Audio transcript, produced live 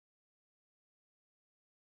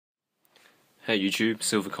Hey YouTube,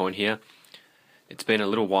 Silvercoin here. It's been a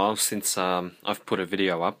little while since I've put a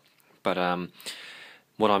video up, but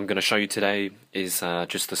what I'm going to show you today is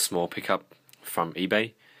just a small pickup from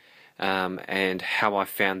eBay, and how I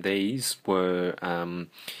found these were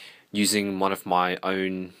using one of my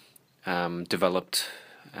own developed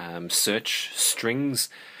search strings.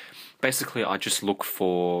 Basically, I just look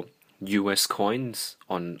for US coins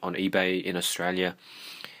on eBay in Australia.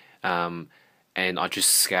 And I just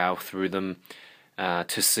scour through them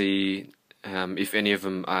to see if any of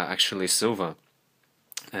them are actually silver,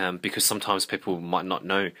 because sometimes people might not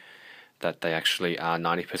know that they actually are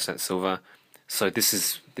 90% silver. So this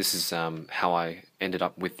is how I ended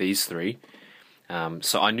up with these three.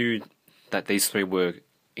 So I knew that these three were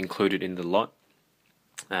included in the lot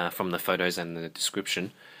from the photos and the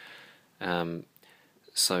description.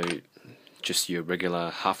 So just your regular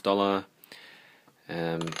 $half,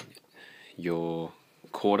 your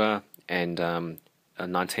quarter, and a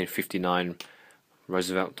 1959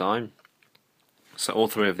 Roosevelt dime. So all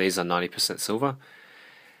three of these are 90% silver.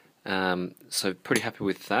 So pretty happy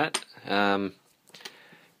with that.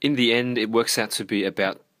 In the end, it works out to be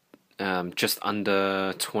about just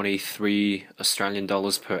under 23 Australian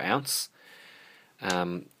dollars per ounce.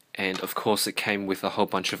 And of course, it came with a whole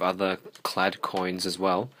bunch of other clad coins as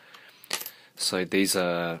well. So these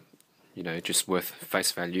are, just worth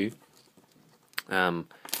face value.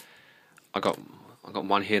 I got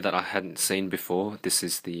one here that I hadn't seen before. This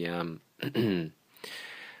is the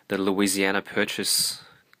the Louisiana Purchase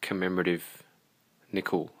commemorative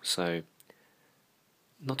nickel. So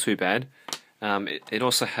not too bad. It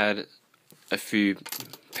also had a few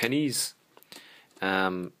pennies,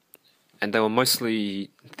 and they were mostly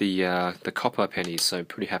the copper pennies. So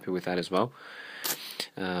pretty happy with that as well.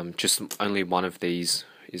 Just only one of these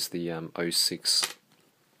is the 06.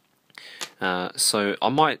 So I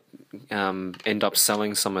might end up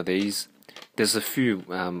selling some of these. There's a few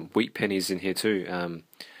wheat pennies in here too,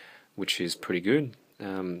 which is pretty good.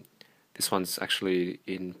 This one's actually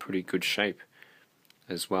in pretty good shape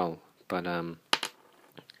as well. But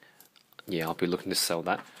yeah, I'll be looking to sell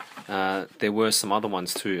that. There were some other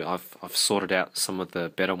ones too. I've sorted out some of the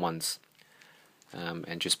better ones,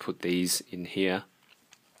 and just put these in here.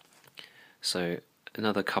 So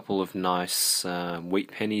another couple of nice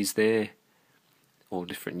wheat pennies there, all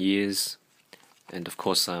different years, and of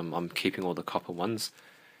course I'm keeping all the copper ones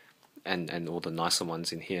and all the nicer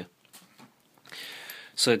ones in here.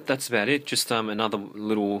 So that's about it. Just another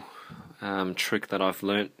little trick that I've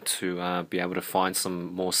learnt to be able to find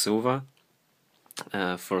some more silver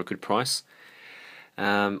for a good price.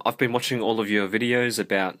 I've been watching all of your videos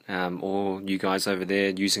about all you guys over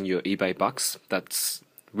there using your eBay bucks. That's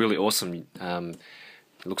really awesome.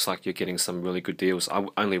 It looks like you're getting some really good deals. I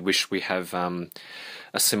only wish we have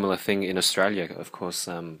a similar thing in Australia. Of course,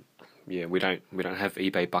 yeah, we don't have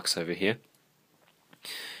eBay bucks over here,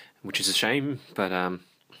 which is a shame. But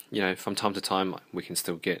from time to time we can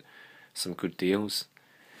still get some good deals.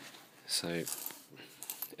 So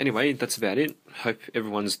anyway, that's about it. Hope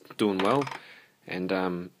everyone's doing well, and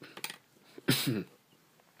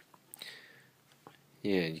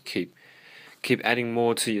yeah, you keep adding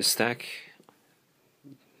more to your stack.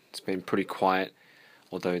 It's been pretty quiet,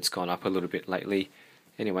 although it's gone up a little bit lately.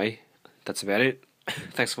 Anyway, that's about it.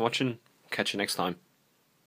 Thanks for watching. Catch you next time.